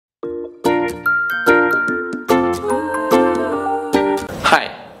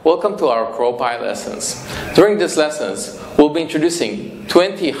Welcome to our CrowPi lessons. During these lessons, we'll be introducing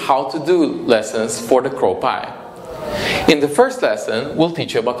 20 how-to-do lessons for the CrowPi. In the first lesson, we'll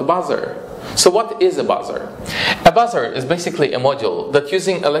teach you about the buzzer. So what is a buzzer? A buzzer is basically a module that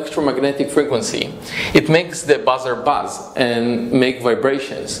using electromagnetic frequency, it makes the buzzer buzz and make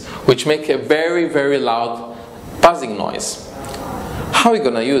vibrations, which make a very, very loud buzzing noise. How are we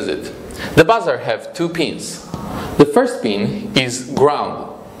gonna use it? The buzzer have two pins. The first pin is ground,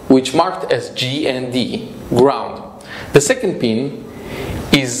 which marked as G and D, ground. The second pin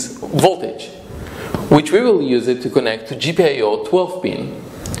is voltage, which we will use it to connect to GPIO 12 pin.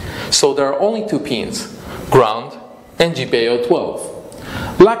 So there are only two pins, ground and GPIO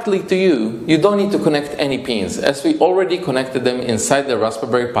 12. Luckily to you, you don't need to connect any pins, as we already connected them inside the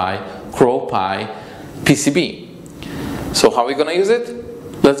Raspberry Pi CrowPi PCB. So how are we going to use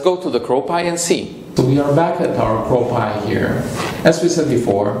it? Let's go to the CrowPi and see. So we are back at our CrowPi here. As we said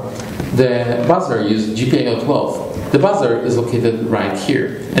before, the buzzer uses GPIO 12. The buzzer is located right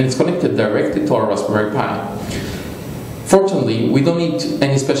here, and it's connected directly to our Raspberry Pi. Fortunately, we don't need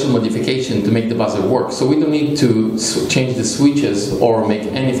any special modification to make the buzzer work, so we don't need to change the switches or make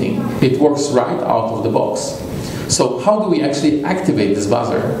anything. It works right out of the box. So how do we actually activate this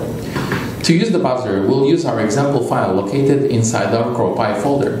buzzer? To use the buzzer, we'll use our example file located inside our CrowPi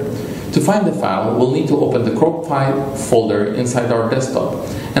folder. To find the file, we'll need to open the CrowPi folder inside our desktop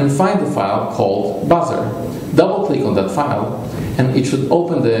and find the file called buzzer. Double-click on that file and it should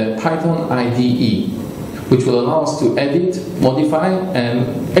open the Python IDE, which will allow us to edit, modify,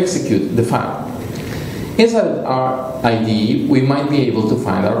 and execute the file. Inside our IDE, we might be able to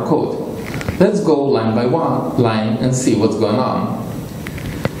find our code. Let's go line by line and see what's going on.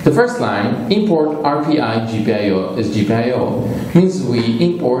 The first line, import RPI GPIO as GPIO, means we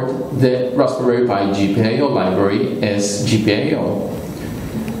import the Raspberry Pi GPIO library as GPIO.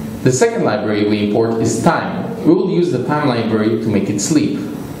 The second library we import is time. We will use the time library to make it sleep.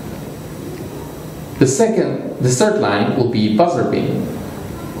 The third line will be buzzer pin.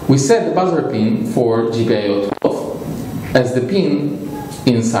 We set the buzzer pin for GPIO 12 as the pin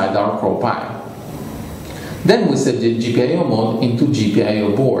inside our CrowPi. Then we set the GPIO mode into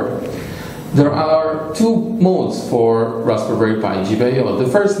GPIO board. There are two modes for Raspberry Pi GPIO. The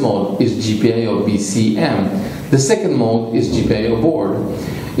first mode is GPIO BCM. The second mode is GPIO board.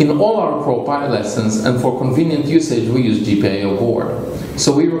 In all our CrowPi lessons and for convenient usage, we use GPIO board.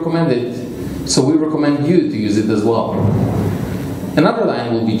 So we recommend you to use it as well. Another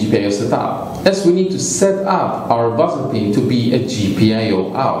line will be GPIO setup, as we need to set up our buzzer pin to be a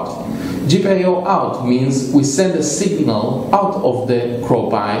GPIO out. GPIO out means we send a signal out of the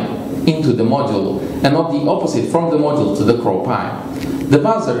CrowPi into the module, and not the opposite, from the module to the CrowPi. The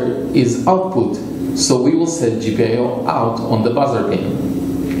buzzer is output, so we will set GPIO out on the buzzer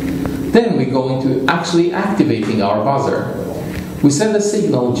pin. Then we go into actually activating our buzzer. We send a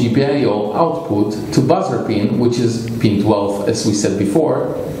signal GPIO output to buzzer pin, which is pin 12 as we said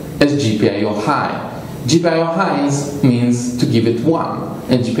before, as GPIO high. GPIO high means to give it 1,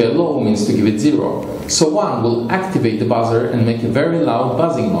 and GPIO low means to give it 0. So 1 will activate the buzzer and make a very loud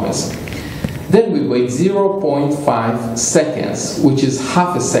buzzing noise. Then we wait 0.5 seconds, which is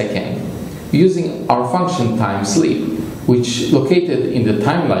half a second, using our function time sleep, which located in the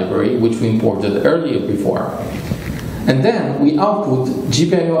time library, which we imported earlier before. And then we output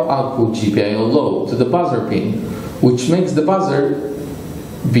GPIO output GPIO low to the buzzer pin, which makes the buzzer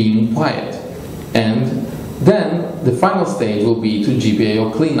being quiet. And then the final stage will be to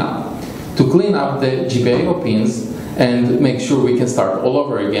GPIO cleanup, to clean up the GPIO pins and make sure we can start all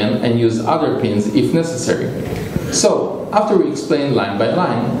over again and use other pins if necessary. So after we explain line by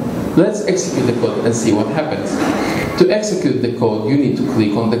line, let's execute the code and see what happens. To execute the code, you need to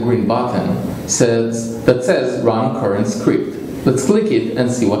click on the green button that says Run Current Script. Let's click it and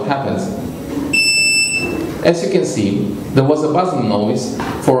see what happens. As you can see, there was a buzzing noise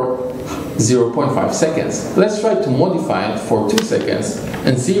for 0.5 seconds. Let's try to modify it for 2 seconds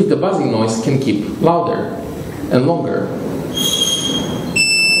and see if the buzzing noise can keep louder and longer.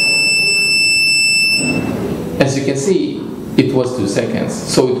 As you can see, it was 2 seconds,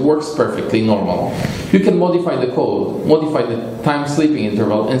 so it works perfectly normal. You can modify the code, modify the time sleeping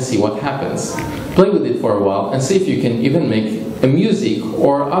interval and see what happens. Play with it for a while and see if you can even make a music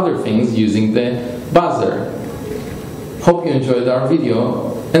or other things using the buzzer. Hope you enjoyed our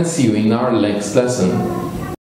video and see you in our next lesson.